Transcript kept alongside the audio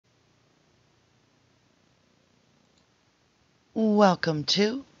Welcome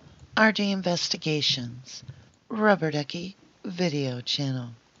to RD Investigations, Rubber Ducky video channel.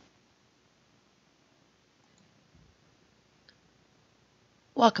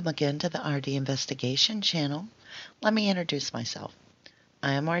 Welcome again to the RD Investigation channel. Let me introduce myself.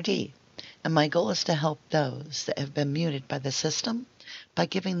 I am RD, and my goal is to help those that have been muted by the system by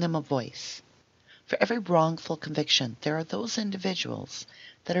giving them a voice. For every wrongful conviction, there are those individuals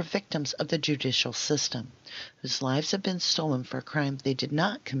that are victims of the judicial system, whose lives have been stolen for a crime they did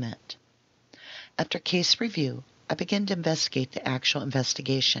not commit. After case review, I begin to investigate the actual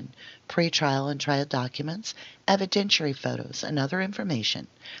investigation, pre-trial and trial documents, evidentiary photos, and other information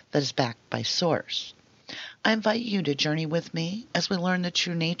that is backed by source. I invite you to journey with me as we learn the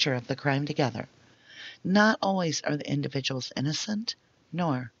true nature of the crime together. Not always are the individuals innocent,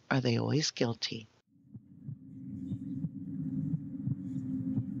 nor are they always guilty.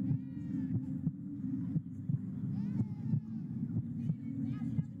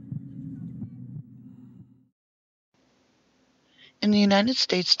 In the United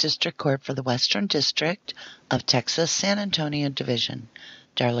States District Court for the Western District of Texas, San Antonio Division,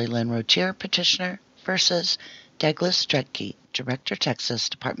 Darlie Routier, Petitioner versus Douglas Dredge, Director, Texas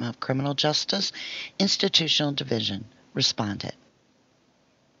Department of Criminal Justice, Institutional Division, Respondent.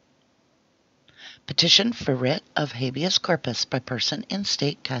 Petition for writ of habeas corpus by person in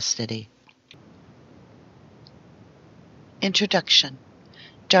state custody. Introduction.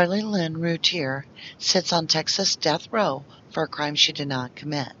 Darlie Routier sits on Texas death row for a crime she did not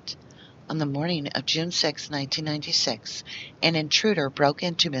commit. On the morning of June 6, 1996, an intruder broke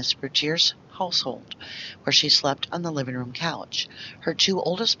into Ms. Routier's household, where she slept on the living room couch. Her two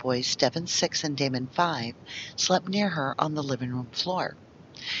oldest boys, Devin 6 and Damon 5, slept near her on the living room floor.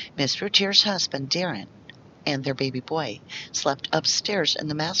 Ms. Routier's husband, Darren, and their baby boy slept upstairs in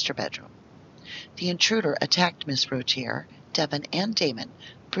the master bedroom. The intruder attacked Ms. Routier, Devin, and Damon,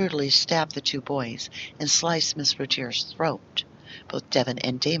 brutally stabbed the two boys, and sliced Ms. Routier's throat. Both Devin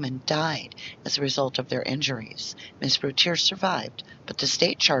and Damon died as a result of their injuries. Ms. Routier survived, but the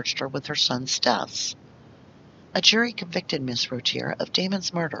state charged her with her son's deaths. A jury convicted Ms. Routier of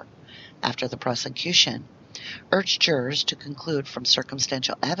Damon's murder after the prosecution urged jurors to conclude from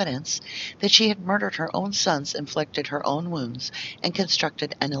circumstantial evidence that she had murdered her own sons, inflicted her own wounds, and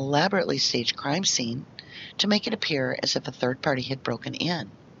constructed an elaborately staged crime scene to make it appear as if a third party had broken in.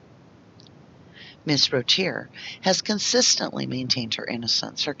 Ms. Routier has consistently maintained her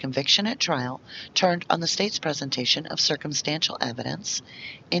innocence. Her conviction at trial turned on the state's presentation of circumstantial evidence,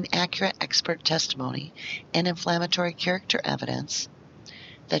 inaccurate expert testimony, and inflammatory character evidence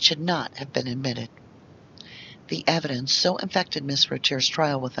that should not have been admitted. The evidence so infected Ms. Routier's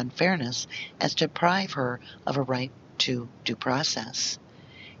trial with unfairness as to deprive her of a right to due process.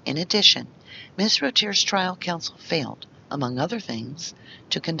 In addition, Ms. Routier's trial counsel failed, among other things,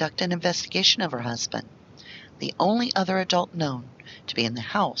 to conduct an investigation of her husband, the only other adult known to be in the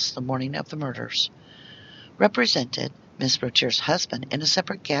house the morning of the murders, represented Ms. Routier's husband in a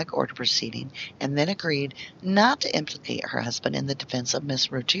separate gag order proceeding, and then agreed not to implicate her husband in the defense of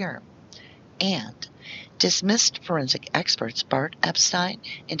Ms. Routier, and dismissed forensic experts Bart Epstein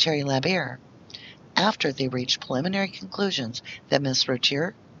and Terry Labier after they reached preliminary conclusions that Ms.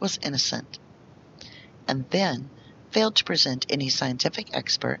 Routier was innocent, and then failed to present any scientific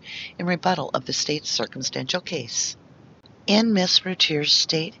expert in rebuttal of the state's circumstantial case. In Ms. Routier's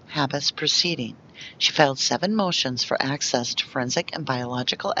state habeas proceeding, she filed 7 motions for access to forensic and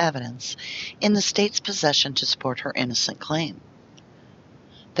biological evidence in the state's possession to support her innocent claim.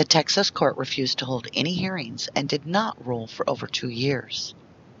 The Texas court refused to hold any hearings and did not rule for over 2 years.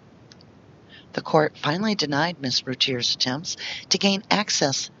 The court finally denied Ms. Routier's attempts to gain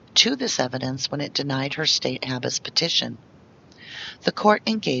access to this evidence when it denied her state habeas petition. The court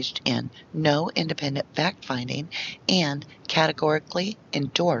engaged in no independent fact-finding and categorically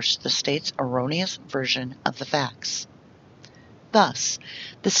endorsed the state's erroneous version of the facts. Thus,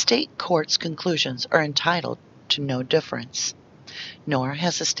 the state court's conclusions are entitled to no deference. Nor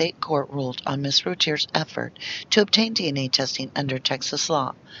has the state court ruled on Ms. Routier's effort to obtain DNA testing under Texas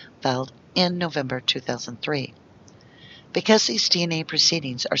law, filed in November 2003. Because these DNA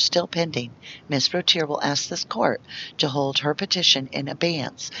proceedings are still pending, Ms. Routier will ask this court to hold her petition in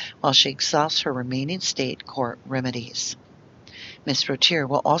abeyance while she exhausts her remaining state court remedies. Ms. Routier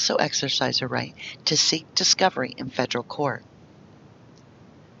will also exercise her right to seek discovery in federal court.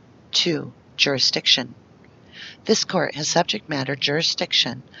 2. Jurisdiction. This court has subject matter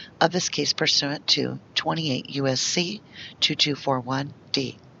jurisdiction of this case pursuant to 28 U.S.C.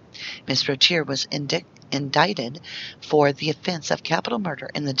 2241d. Ms. Routier was indicted for the offense of capital murder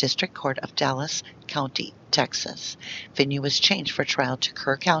in the District Court of Dallas County, Texas. Venue was changed for trial to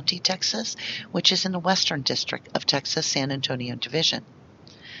Kerr County, Texas, which is in the Western District of Texas San Antonio Division.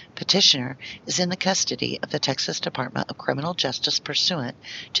 Petitioner is in the custody of the Texas Department of Criminal Justice pursuant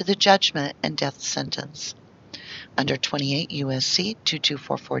to the judgment and death sentence. Under 28 U.S.C.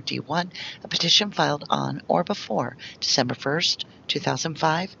 2244 D1, a petition filed on or before December 1,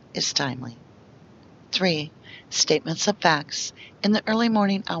 2005 is timely. 3. Statements of facts. In the early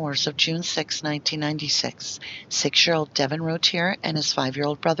morning hours of June 6, 1996, 6-year-old Devin Routier and his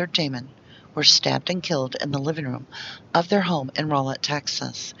 5-year-old brother Damon were stabbed and killed in the living room of their home in Rowlett,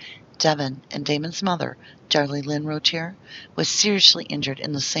 Texas. Devin and Damon's mother, Darlie Lynn Routier, was seriously injured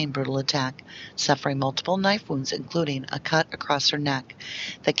in the same brutal attack, suffering multiple knife wounds, including a cut across her neck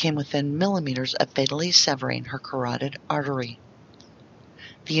that came within millimeters of fatally severing her carotid artery.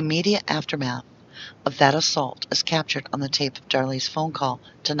 The immediate aftermath of that assault is captured on the tape of Darlie's phone call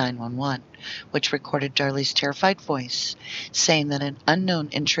to 911, which recorded Darlie's terrified voice saying that an unknown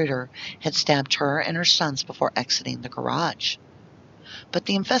intruder had stabbed her and her sons before exiting the garage. But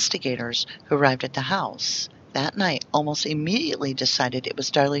the investigators who arrived at the house that night almost immediately decided it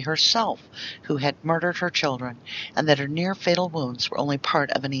was Darlie herself who had murdered her children, and that her near-fatal wounds were only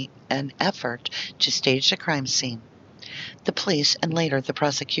part of an effort to stage the crime scene. The police and later the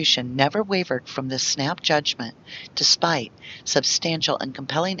prosecution never wavered from this snap judgment, despite substantial and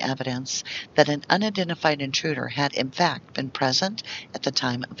compelling evidence that an unidentified intruder had in fact been present at the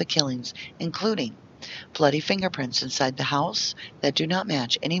time of the killings, including bloody fingerprints inside the house that do not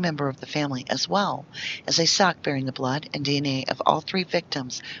match any member of the family, as well as a sock bearing the blood and DNA of all 3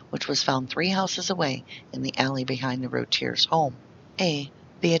 victims, which was found 3 houses away in the alley behind the Routiers' home. A.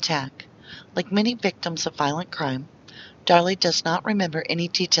 The attack. Like many victims of violent crime, Darlie does not remember any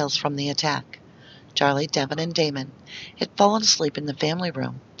details from the attack. Darlie, Devin, and Damon had fallen asleep in the family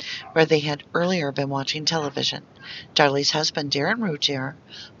room, where they had earlier been watching television. Darlie's husband, Darren Routier,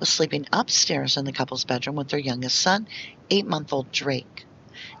 was sleeping upstairs in the couple's bedroom with their youngest son, 8-month-old Drake.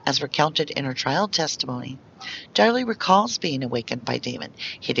 As recounted in her trial testimony, Darlie recalls being awakened by Damon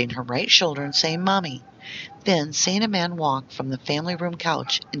hitting her right shoulder and saying, "Mommy," then seeing a man walk from the family room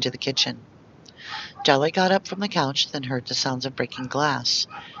couch into the kitchen. Darlie got up from the couch, then heard the sounds of breaking glass.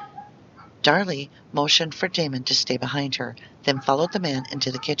 Darlie motioned for Damon to stay behind her, then followed the man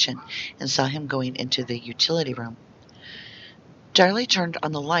into the kitchen and saw him going into the utility room. Darlie turned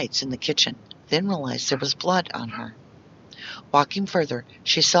on the lights in the kitchen, then realized there was blood on her. Walking further,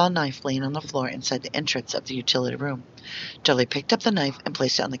 she saw a knife laying on the floor inside the entrance of the utility room. Darlie picked up the knife and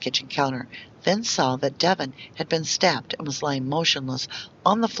placed it on the kitchen counter, then saw that Devin had been stabbed and was lying motionless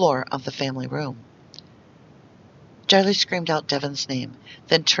on the floor of the family room. Darlie screamed out Devin's name,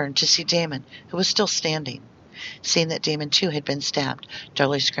 then turned to see Damon, who was still standing. Seeing that Damon too had been stabbed,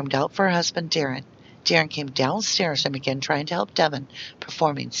 Darlie screamed out for her husband Darren. Darren came downstairs and began trying to help Devin,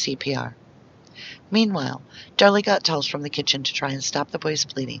 performing CPR. Meanwhile, Darlie got towels from the kitchen to try and stop the boy's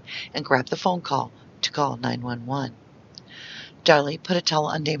bleeding and grabbed the phone call to call 911. Darlie put a towel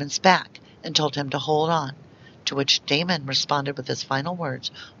on Damon's back and told him to hold on, to which Damon responded with his final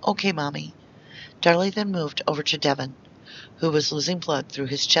words, "Okay, Mommy." Darlie then moved over to Devin, who was losing blood through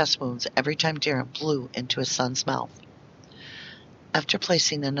his chest wounds every time Darren blew into his son's mouth. After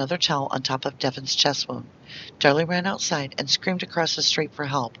placing another towel on top of Devin's chest wound, Darlie ran outside and screamed across the street for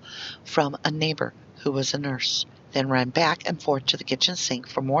help from a neighbor who was a nurse, then ran back and forth to the kitchen sink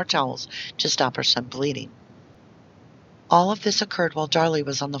for more towels to stop her son bleeding. All of this occurred while Darlie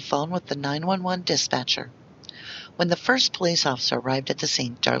was on the phone with the 911 dispatcher. When the first police officer arrived at the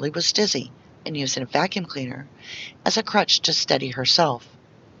scene, Darlie was dizzy and using a vacuum cleaner as a crutch to steady herself.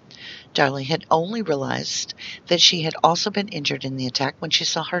 Darlie had only realized that she had also been injured in the attack when she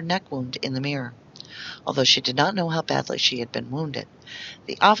saw her neck wound in the mirror. Although she did not know how badly she had been wounded,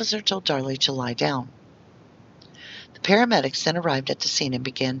 the officer told Darlie to lie down. The paramedics then arrived at the scene and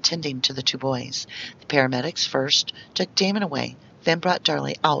began tending to the 2 boys. The paramedics first took Damon away, then brought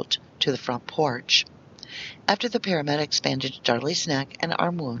Darlie out to the front porch. After the paramedics bandaged Darlie's neck and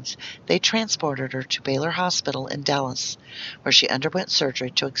arm wounds, they transported her to Baylor Hospital in Dallas, where she underwent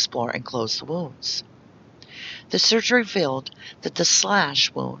surgery to explore and close the wounds. The surgery revealed that the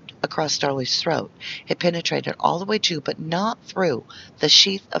slash wound across Darlie's throat had penetrated all the way to, but not through, the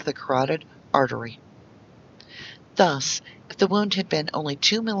sheath of the carotid artery. Thus, if the wound had been only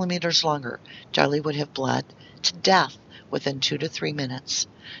 2 millimeters longer, Darlie would have bled to death within 2 to 3 minutes.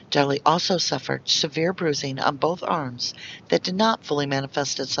 Darlie also suffered severe bruising on both arms that did not fully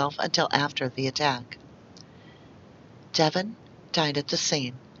manifest itself until after the attack. Devin died at the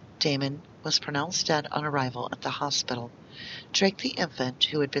scene. Damon was pronounced dead on arrival at the hospital. Drake, the infant,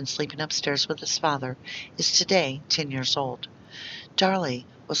 who had been sleeping upstairs with his father, is today 10 years old. Darlie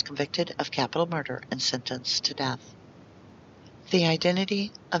was convicted of capital murder and sentenced to death. The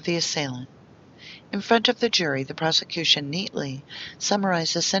identity of the assailant. In front of the jury, the prosecution neatly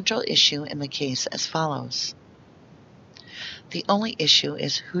summarized the central issue in the case as follows. The only issue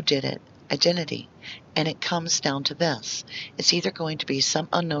is who did it, identity, and it comes down to this. It's either going to be some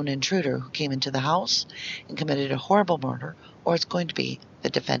unknown intruder who came into the house and committed a horrible murder, or it's going to be the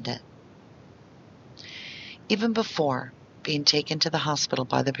defendant. Even before being taken to the hospital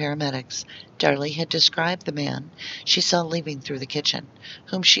by the paramedics, Darlie had described the man she saw leaving through the kitchen,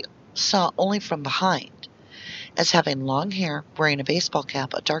 whom she saw only from behind, as having long hair, wearing a baseball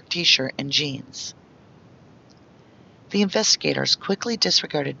cap, a dark t-shirt, and jeans. The investigators quickly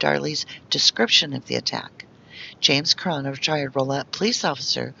disregarded Darlie's description of the attack. James Cron, a retired Rolette police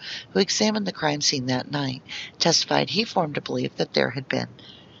officer who examined the crime scene that night, testified he formed a belief that there had been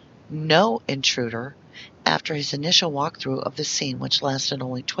no intruder after his initial walkthrough of the scene, which lasted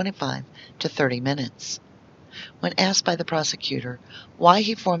only 25 to 30 minutes. When asked by the prosecutor why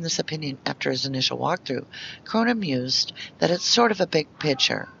he formed this opinion after his initial walkthrough, Cronin mused that it's sort of a big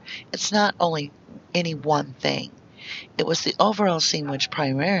picture. It's not only any one thing. It was the overall scene which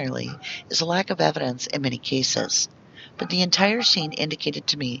primarily is a lack of evidence in many cases. But the entire scene indicated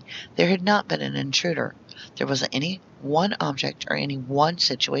to me there had not been an intruder. There wasn't any one object or any one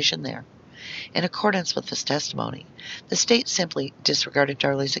situation there. In accordance with this testimony, the state simply disregarded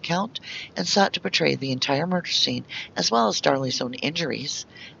Darlie's account and sought to portray the entire murder scene, as well as Darlie's own injuries,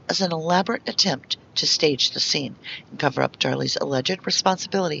 as an elaborate attempt to stage the scene and cover up Darlie's alleged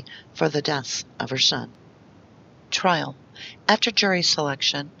responsibility for the deaths of her son. Trial. After jury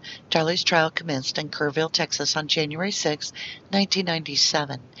selection, Darlie's trial commenced in Kerrville, Texas on January 6,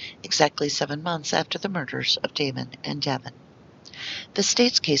 1997, exactly 7 months after the murders of Damon and Devin. The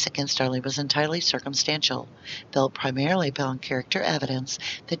state's case against Darlie was entirely circumstantial, built primarily upon character evidence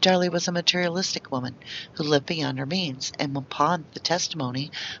that Darlie was a materialistic woman who lived beyond her means, and upon the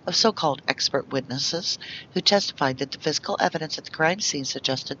testimony of so-called expert witnesses who testified that the physical evidence at the crime scene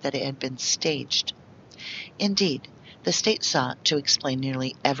suggested that it had been staged. Indeed, the state sought to explain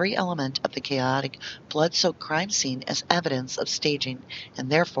nearly every element of the chaotic, blood-soaked crime scene as evidence of staging, and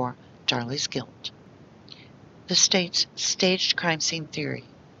therefore Darlie's guilt. The state's staged crime scene theory.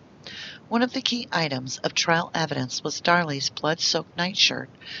 One of the key items of trial evidence was Darlie's blood-soaked nightshirt,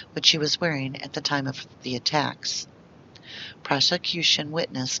 which she was wearing at the time of the attacks. Prosecution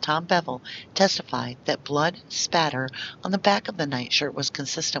witness Tom Bevel testified that blood spatter on the back of the nightshirt was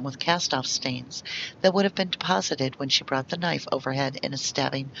consistent with cast-off stains that would have been deposited when she brought the knife overhead in a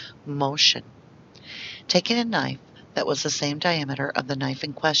stabbing motion. Taking a knife that was the same diameter of the knife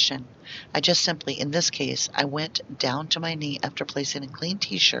in question, in this case, I went down to my knee after placing a clean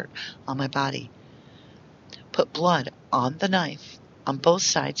t-shirt on my body, put blood on the knife on both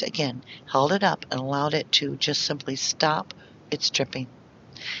sides again, held it up and allowed it to just simply stop its dripping.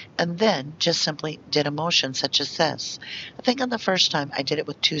 And then just simply did a motion such as this. I think on the first time I did it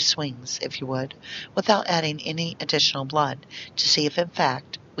with 2 swings, if you would, without adding any additional blood, to see if in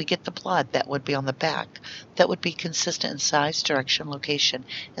fact we get the blood that would be on the back, that would be consistent in size, direction, location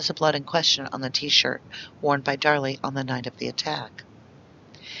as the blood in question on the t-shirt worn by Darlie on the night of the attack.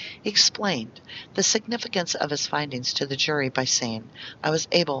 He explained the significance of his findings to the jury by saying, I was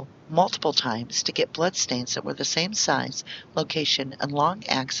able multiple times to get blood stains that were the same size, location, and long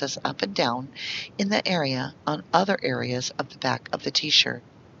axis up and down in the area on other areas of the back of the t-shirt.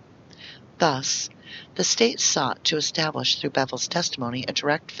 Thus, the state sought to establish through Bevel's testimony a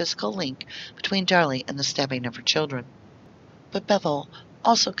direct physical link between Darlie and the stabbing of her children. But Bevel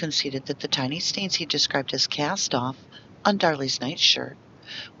also conceded that the tiny stains he described as cast off on Darlie's nightshirt,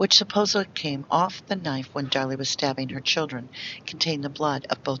 which supposedly came off the knife when Darlie was stabbing her children, contained the blood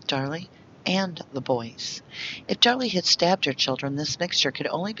of both Darlie and the boys. If Darlie had stabbed her children, this mixture could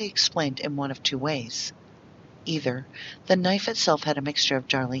only be explained in one of 2 ways. Either the knife itself had a mixture of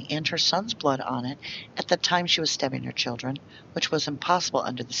Darlie and her son's blood on it at the time she was stabbing her children, which was impossible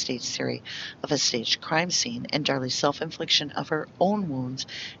under the state's theory of a staged crime scene and Darlie's self-infliction of her own wounds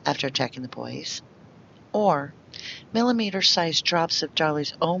after attacking the boys, or millimeter-sized drops of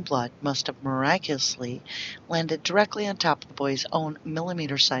Darlie's own blood must have miraculously landed directly on top of the boys' own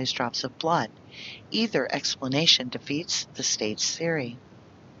millimeter-sized drops of blood. Either explanation defeats the state's theory.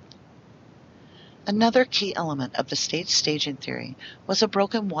 Another key element of the state's staging theory was a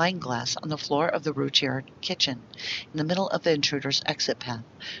broken wine glass on the floor of the Routier kitchen, in the middle of the intruder's exit path.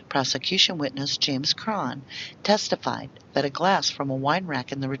 Prosecution witness James Cron testified that a glass from a wine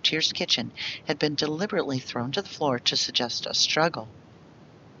rack in the Routier's kitchen had been deliberately thrown to the floor to suggest a struggle.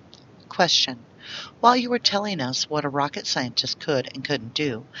 Question. While you were telling us what a rocket scientist could and couldn't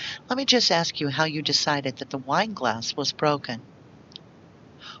do, let me just ask you how you decided that the wine glass was broken.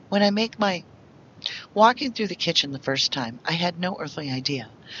 When I make my Walking through the kitchen the first time, I had no earthly idea.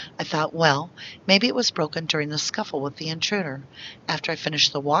 I thought, well, maybe it was broken during the scuffle with the intruder. After I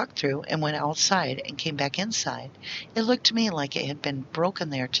finished the walkthrough and went outside and came back inside, it looked to me like it had been broken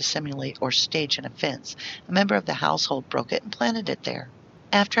there to simulate or stage an offense. A member of the household broke it and planted it there.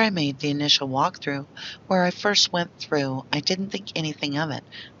 After I made the initial walkthrough, where I first went through, I didn't think anything of it.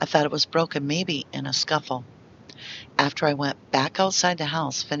 I thought it was broken maybe in a scuffle. After I went back outside the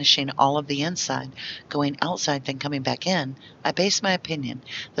house, finishing all of the inside, going outside then coming back in, I based my opinion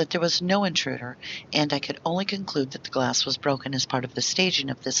that there was no intruder, and I could only conclude that the glass was broken as part of the staging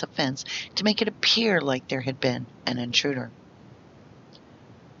of this offense to make it appear like there had been an intruder.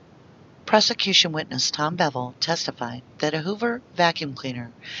 Prosecution witness Tom Bevel testified that a Hoover vacuum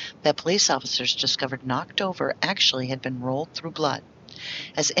cleaner that police officers discovered knocked over actually had been rolled through blood,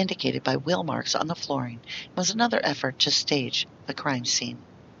 as indicated by wheel marks on the flooring, was another effort to stage the crime scene.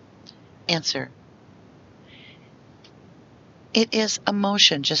 Answer. It is a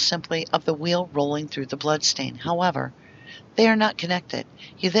motion just simply of the wheel rolling through the bloodstain. However, they are not connected.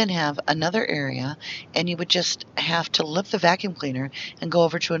 You then have another area, and you would just have to lift the vacuum cleaner and go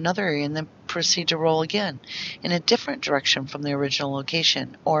over to another area and then proceed to roll again in a different direction from the original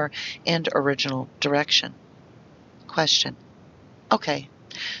location and original direction. Question. Okay,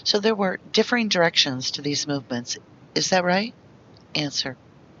 so there were differing directions to these movements. Is that right? Answer.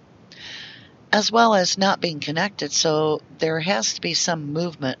 As well as not being connected, so there has to be some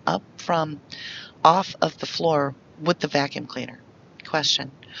movement off of the floor with the vacuum cleaner.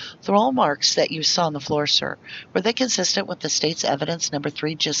 Question. The roll marks that you saw on the floor, sir, were they consistent with the state's evidence number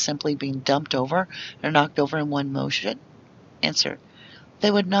 3 just simply being dumped over or knocked over in one motion? Answer.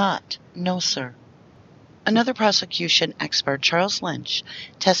 They would not. No, sir. Another prosecution expert, Charles Lynch,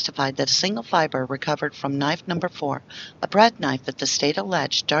 testified that a single fiber recovered from knife number 4, a bread knife that the state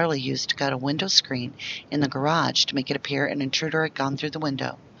alleged Darlie used to cut a window screen in the garage to make it appear an intruder had gone through the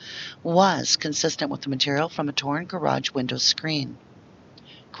window, was consistent with the material from a torn garage window screen.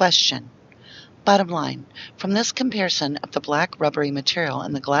 Question. Bottom line, from this comparison of the black rubbery material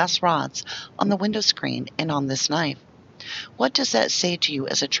and the glass rods on the window screen and on this knife, what does that say to you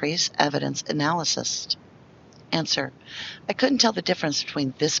as a trace evidence analyst? Answer. I couldn't tell the difference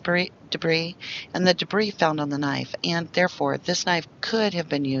between this debris and the debris found on the knife, and therefore this knife could have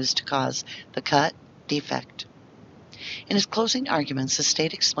been used to cause the cut defect. In his closing arguments, the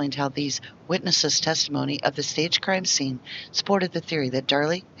state explained how these witnesses' testimony of the staged crime scene supported the theory that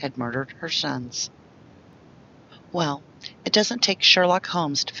Darlie had murdered her sons. Well, it doesn't take Sherlock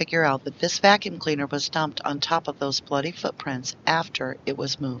Holmes to figure out that this vacuum cleaner was dumped on top of those bloody footprints after it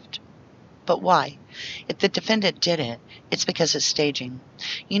was moved. But why? If the defendant did it, it's because it's staging.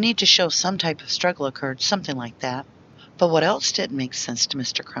 You need to show some type of struggle occurred, something like that. But what else didn't make sense to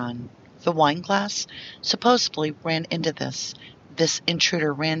Mr. Cron? The wine glass supposedly ran into this. This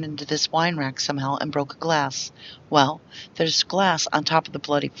intruder ran into this wine rack somehow and broke a glass. Well, there's glass on top of the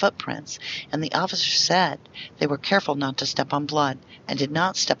bloody footprints, and the officer said they were careful not to step on blood and did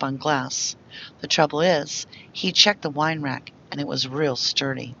not step on glass. The trouble is, he checked the wine rack, and it was real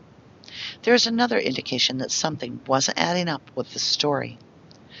sturdy. There is another indication that something wasn't adding up with the story.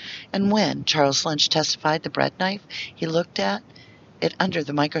 And when Charles Lynch testified the bread knife, he looked at it under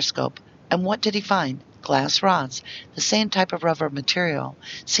the microscope, and what did he find? Glass rods, the same type of rubber material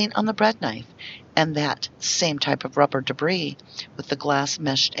seen on the bread knife, and that same type of rubber debris with the glass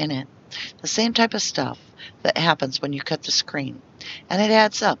meshed in it. The same type of stuff that happens when you cut the screen. And it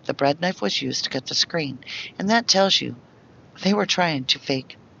adds up. The bread knife was used to cut the screen, and that tells you they were trying to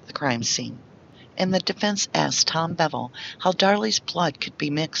fake the crime scene. And the defense asked Tom Bevel how Darlie's blood could be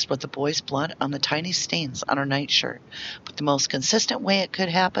mixed with the boy's blood on the tiny stains on her nightshirt. But the most consistent way it could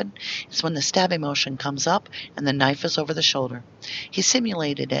happen is when the stabbing motion comes up and the knife is over the shoulder. He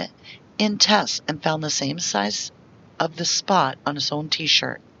simulated it in tests and found the same size of the spot on his own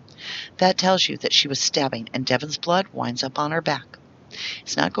t-shirt. That tells you that she was stabbing, and Devon's blood winds up on her back.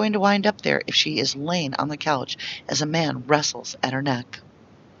 It's not going to wind up there if she is laying on the couch as a man wrestles at her neck.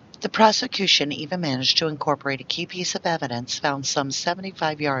 The prosecution even managed to incorporate a key piece of evidence found some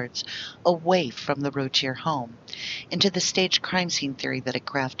 75 yards away from the Routier home into the staged crime scene theory that it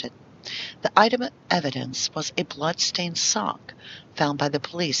crafted. The item of evidence was a blood-stained sock found by the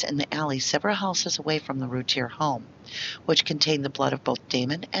police in the alley several houses away from the Routier home, which contained the blood of both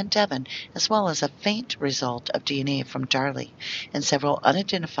Damon and Devon, as well as a faint result of DNA from Darlie and several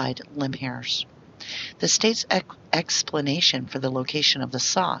unidentified limb hairs. The state's explanation for the location of the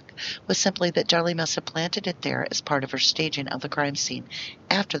sock was simply that Darlie must have planted it there as part of her staging of the crime scene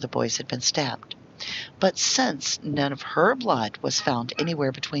after the boys had been stabbed. But since none of her blood was found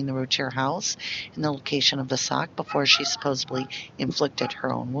anywhere between the Routier house and the location of the sock before she supposedly inflicted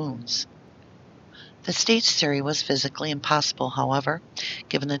her own wounds. The state's theory was physically impossible, however,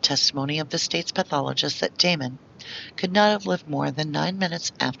 given the testimony of the state's pathologist that Damon could not have lived more than 9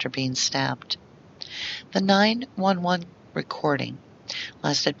 minutes after being stabbed. The 911 recording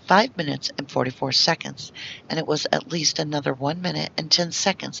lasted 5 minutes and 44 seconds, and it was at least another 1 minute and 10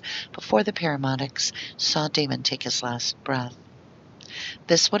 seconds before the paramedics saw Damon take his last breath.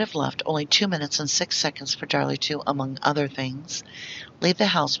 This would have left only 2 minutes and 6 seconds for Darlie to, among other things, leave the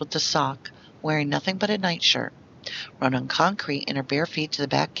house with the sock, wearing nothing but a nightshirt, run on concrete in her bare feet to the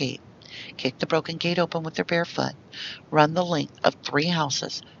back gate, kick the broken gate open with her bare foot, run the length of 3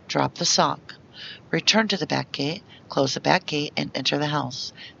 houses, drop the sock, return to the back gate, close the back gate, and enter the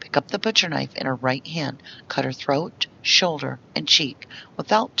house. Pick up the butcher knife in her right hand, cut her throat, shoulder, and cheek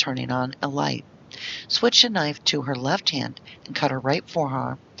without turning on a light. Switch the knife to her left hand and cut her right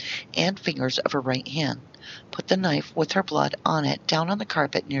forearm and fingers of her right hand. Put the knife with her blood on it down on the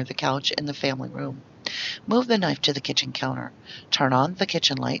carpet near the couch in the family room. Move the knife to the kitchen counter. Turn on the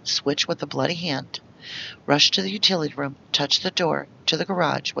kitchen light, switch with a bloody hand. Rush to the utility room, touch the door to the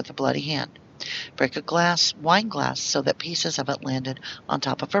garage with a bloody hand. Break a wine glass so that pieces of it landed on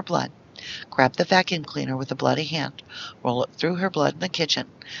top of her blood. Grab the vacuum cleaner with a bloody hand. Roll it through her blood in the kitchen.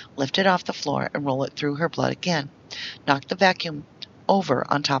 Lift it off the floor and roll it through her blood again. Knock the vacuum over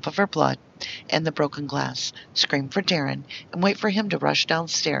on top of her blood and the broken glass. Scream for Darren and wait for him to rush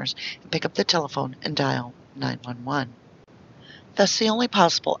downstairs and pick up the telephone and dial 911. Thus, the only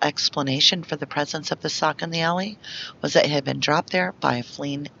possible explanation for the presence of the sock in the alley was that it had been dropped there by a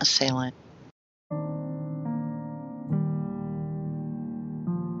fleeing assailant.